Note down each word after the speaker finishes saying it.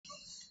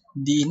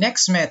The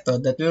next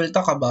method that we will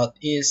talk about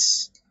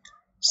is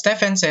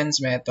Steffensen's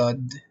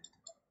method.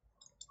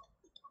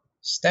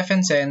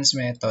 Steffensen's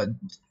method.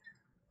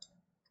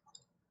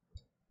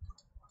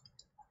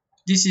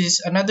 This is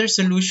another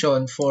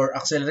solution for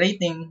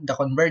accelerating the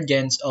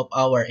convergence of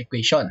our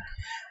equation.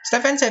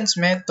 Steffensen's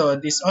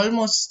method is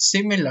almost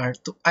similar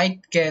to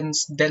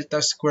Aitken's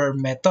delta square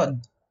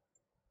method.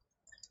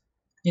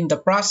 In the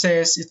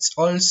process, it's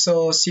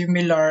also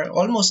similar,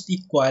 almost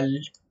equal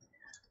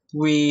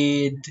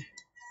with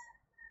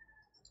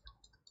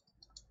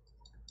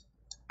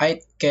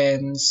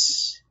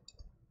Aitken's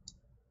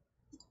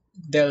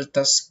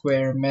delta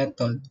square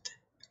method.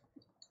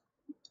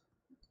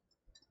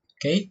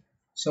 Okay,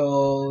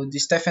 so the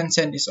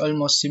Steffensen is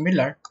almost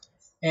similar,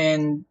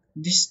 and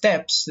the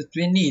steps that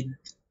we need.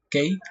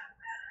 Okay,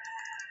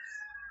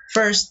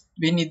 first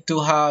we need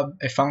to have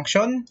a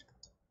function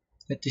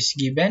that is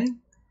given.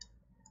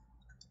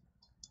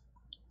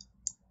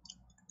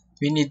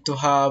 We need to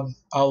have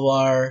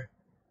our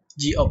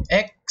g of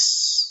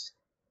x.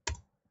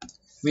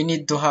 We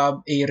need to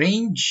have a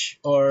range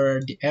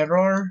or the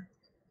error.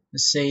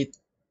 Let's say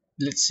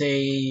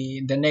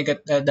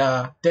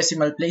the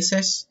decimal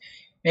places,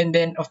 and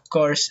then of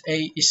course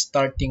a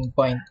starting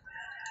point.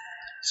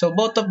 So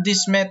both of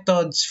these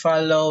methods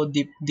follow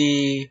the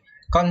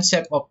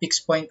concept of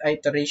fixed point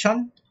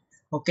iteration.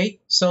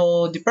 Okay,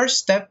 so the first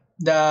step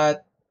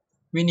that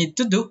we need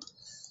to do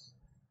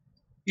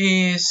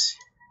is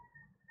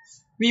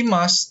we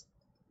must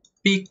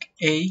pick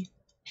a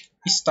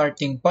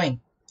starting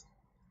point.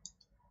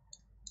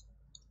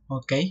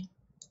 Okay,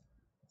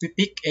 we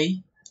pick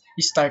a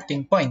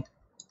starting point,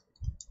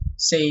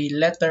 say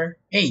letter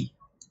A.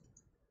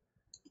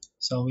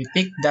 So we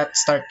pick that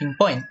starting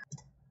point.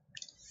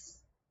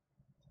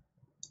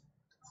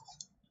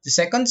 The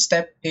second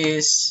step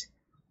is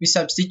we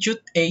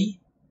substitute A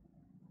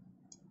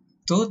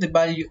to the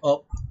value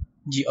of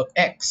g of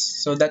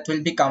x. So that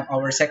will become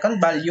our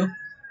second value,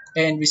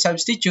 and we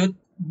substitute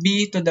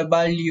b to the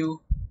value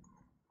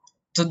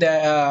to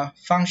the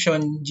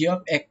function g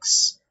of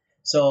x.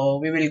 So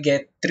we will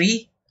get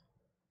 3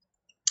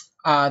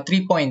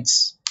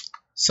 points.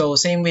 So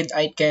same with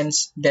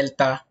Aitken's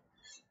delta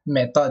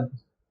method.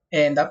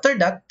 And after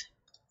that,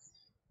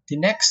 the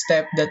next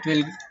step that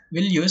we'll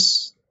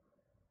use,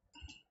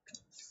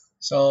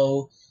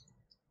 so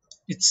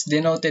it's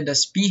denoted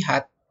as p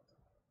hat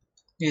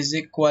is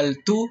equal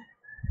to,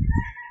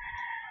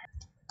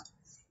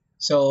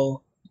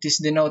 so it is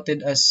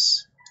denoted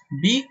as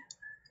b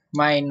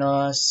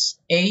minus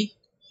a,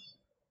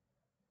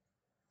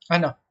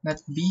 no,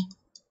 not b,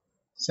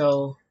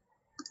 so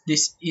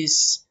this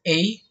is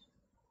a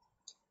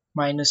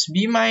minus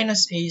b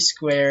minus a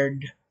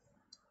squared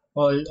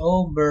all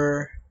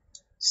over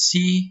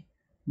c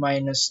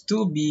minus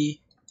 2b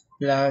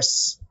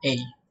plus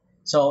a.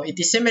 So it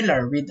is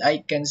similar with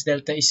Aitken's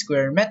delta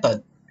square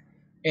method.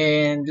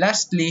 And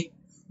lastly,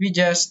 we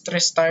just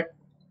restart.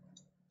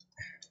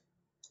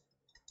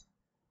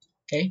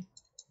 Okay,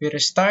 we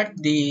restart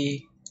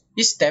the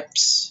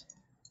steps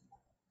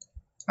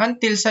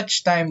until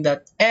such time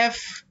that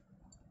f,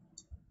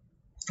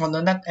 oh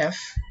no, not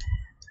f,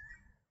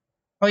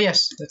 oh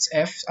yes, that's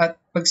f. At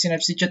pag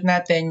sinubstitute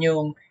natin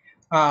yung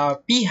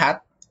p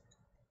hat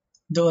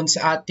doon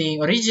sa ating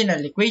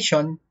original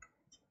equation,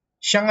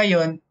 siya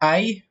ngayon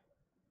ay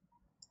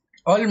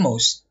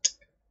almost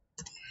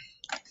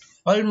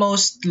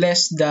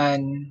less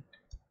than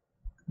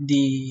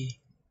the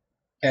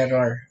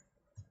error.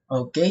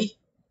 Okay,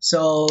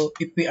 so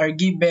if we are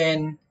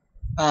given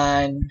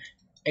an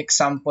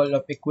example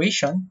of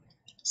equation,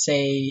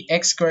 say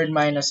x squared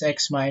minus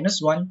x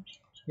minus 1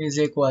 is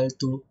equal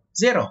to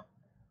 0.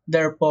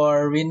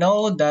 Therefore, we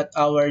know that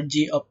our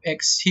g of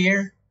x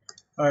here,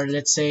 or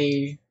let's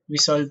say we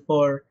solve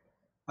for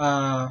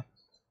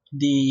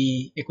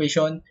the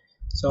equation.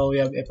 So we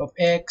have f of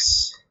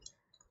x,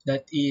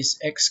 that is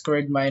x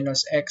squared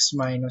minus x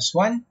minus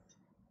 1.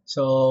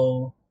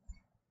 So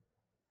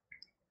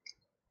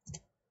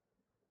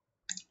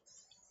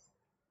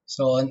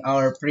on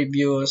our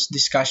previous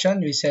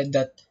discussion, we said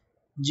that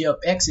g of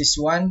x is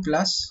 1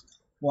 plus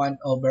 1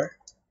 over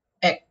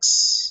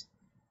x.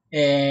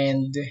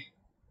 And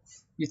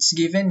it's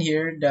given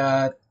here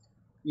that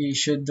we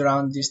should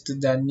round this to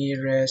the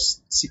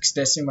nearest 6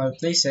 decimal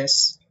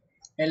places.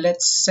 And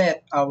let's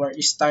set our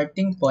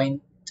starting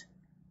point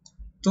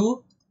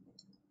to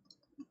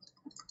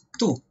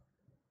 2.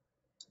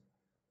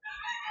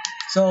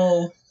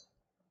 So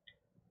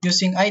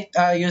using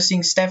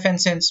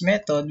Steffensen's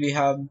method, we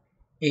have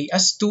a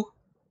as 2,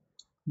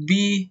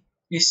 b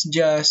is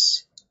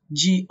just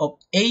g of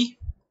a.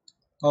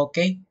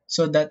 Okay,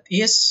 so that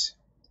is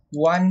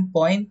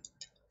 1.5,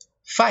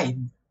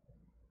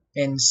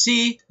 and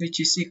c, which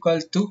is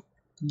equal to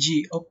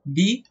g of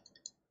b,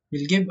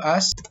 will give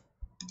us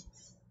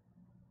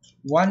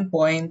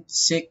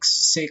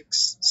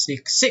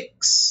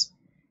 1.6666.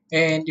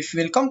 And if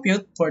we'll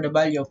compute for the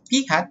value of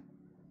p hat,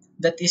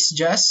 that is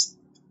just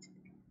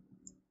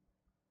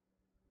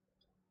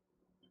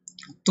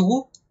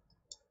 2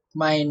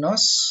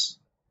 minus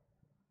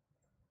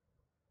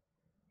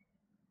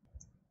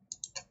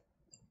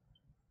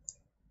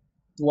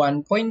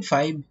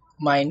 1.5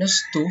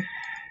 minus 2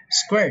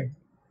 squared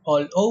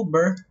all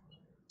over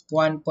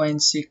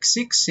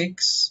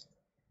 1.666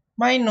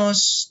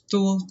 minus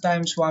 2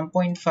 times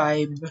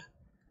 1.5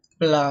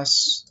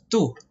 plus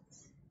 2.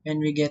 And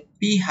we get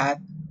p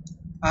hat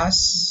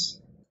as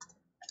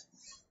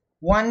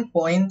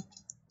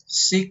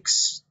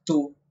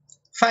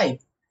 1.625.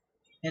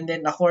 And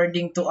then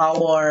according to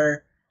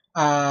our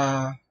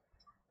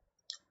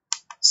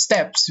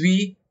steps,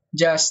 we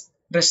just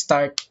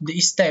restart the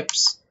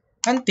steps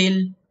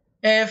until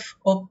f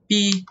of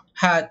p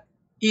hat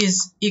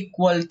is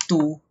equal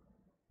to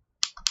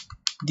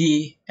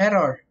the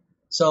error.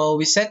 So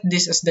we set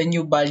this as the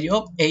new value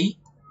of a.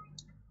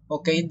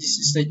 Okay, this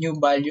is the new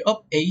value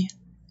of a.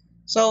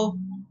 So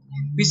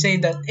we say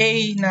that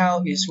a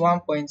now is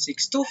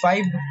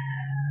 1.625.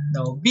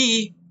 Now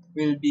b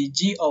will be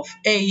g of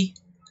a,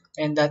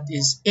 and that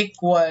is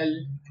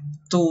equal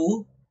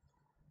to,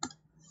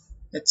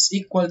 that's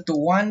equal to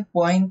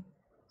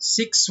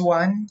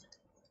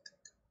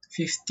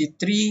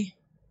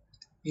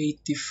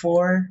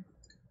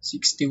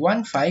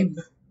 1.61538461.5,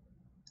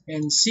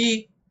 and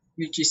c,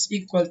 which is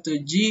equal to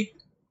g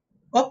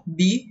of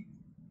b.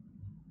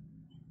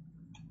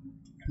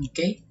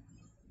 Okay,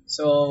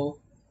 so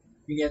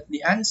we get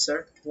the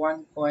answer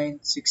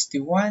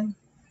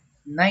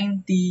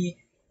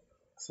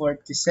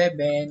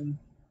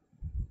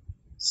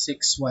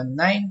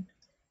 1.619047.619,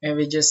 and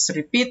we just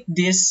repeat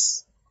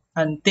this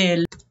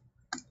until,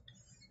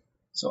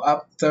 so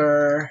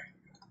after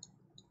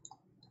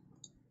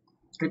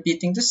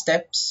repeating the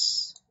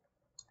steps,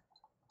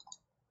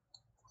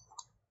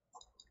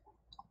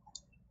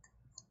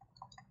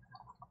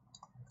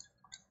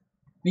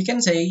 we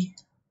can say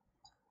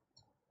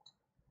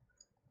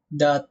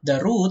that the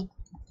root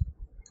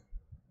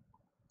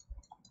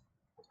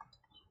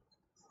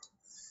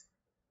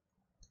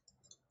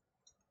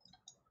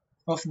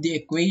of the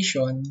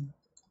equation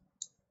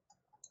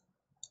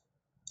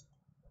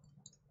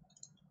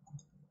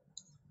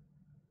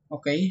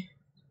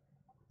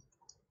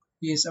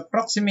is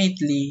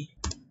approximately,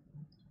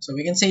 so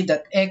we can say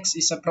that x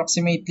is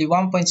approximately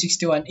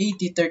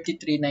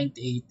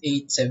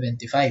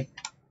 1.61803398.875.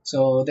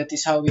 So that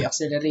is how we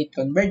accelerate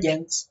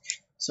convergence.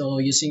 So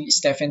using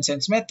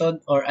Steffensen's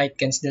method or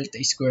Aitken's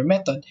delta square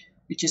method,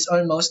 which is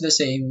almost the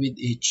same with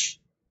each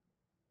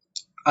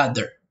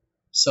other.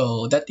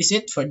 So that is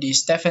it for the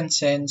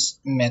Steffensen's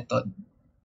method.